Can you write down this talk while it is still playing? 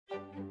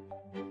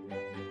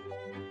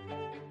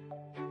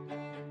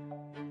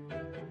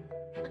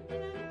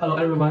Hello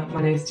everyone,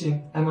 my name is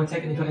Jin. I'm a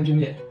technical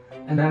engineer,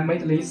 and I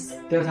made this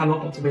Delta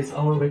robot with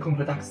our Wecon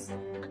products.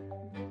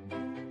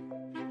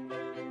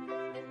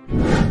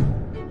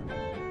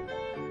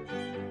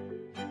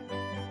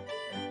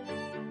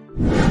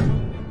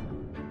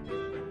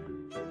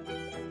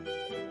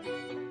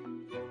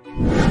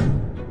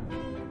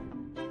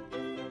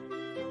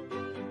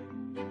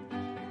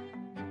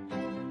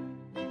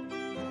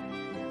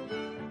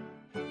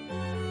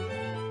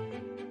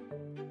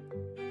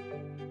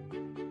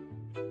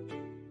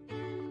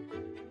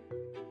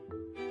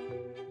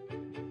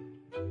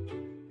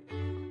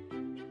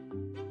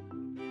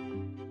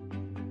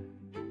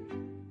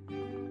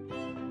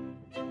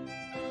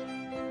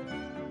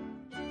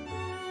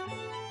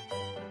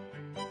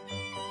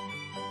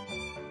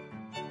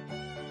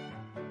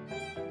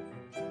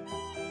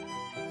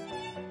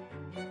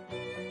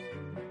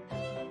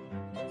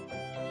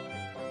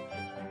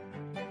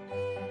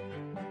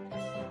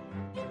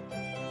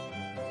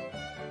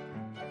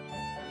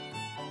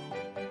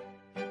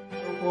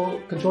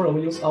 For controller,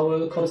 we use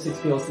our LX6C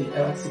PLC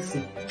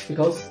LX6C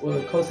because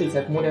LX6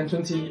 have more than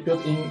 20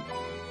 built-in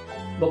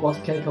robot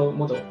mechanical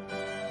model.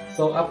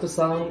 So after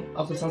some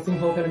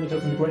simple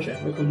parameter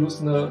configuration, we could use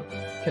the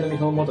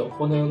mechanical model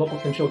for the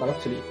robot control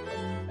directly.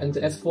 And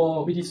as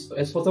for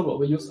servo,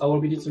 we use our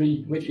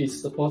VD3E, which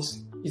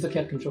supports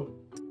EtherCAT control.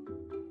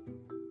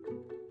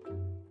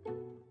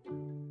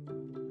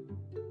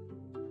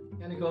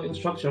 Mechanical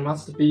instruction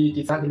must be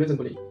designed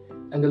reasonably,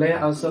 and there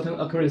are certain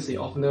accuracy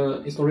of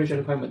the installation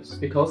requirements,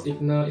 because if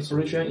the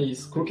installation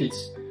is crooked,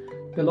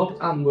 the robot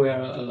arm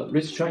will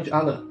restrain each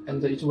other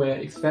and it will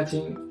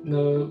expecting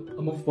the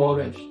movable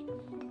range.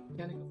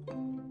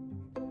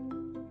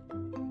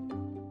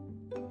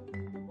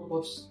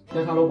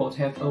 Delta robots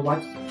have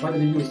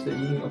widely used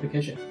in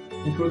application,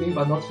 including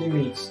but not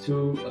limited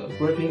to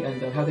gripping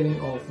and handling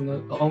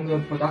on the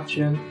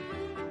production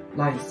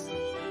lines,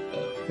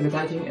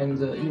 validating and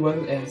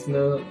even as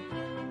the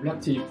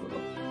reactive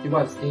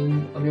device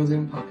in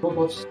amusement park.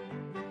 Robots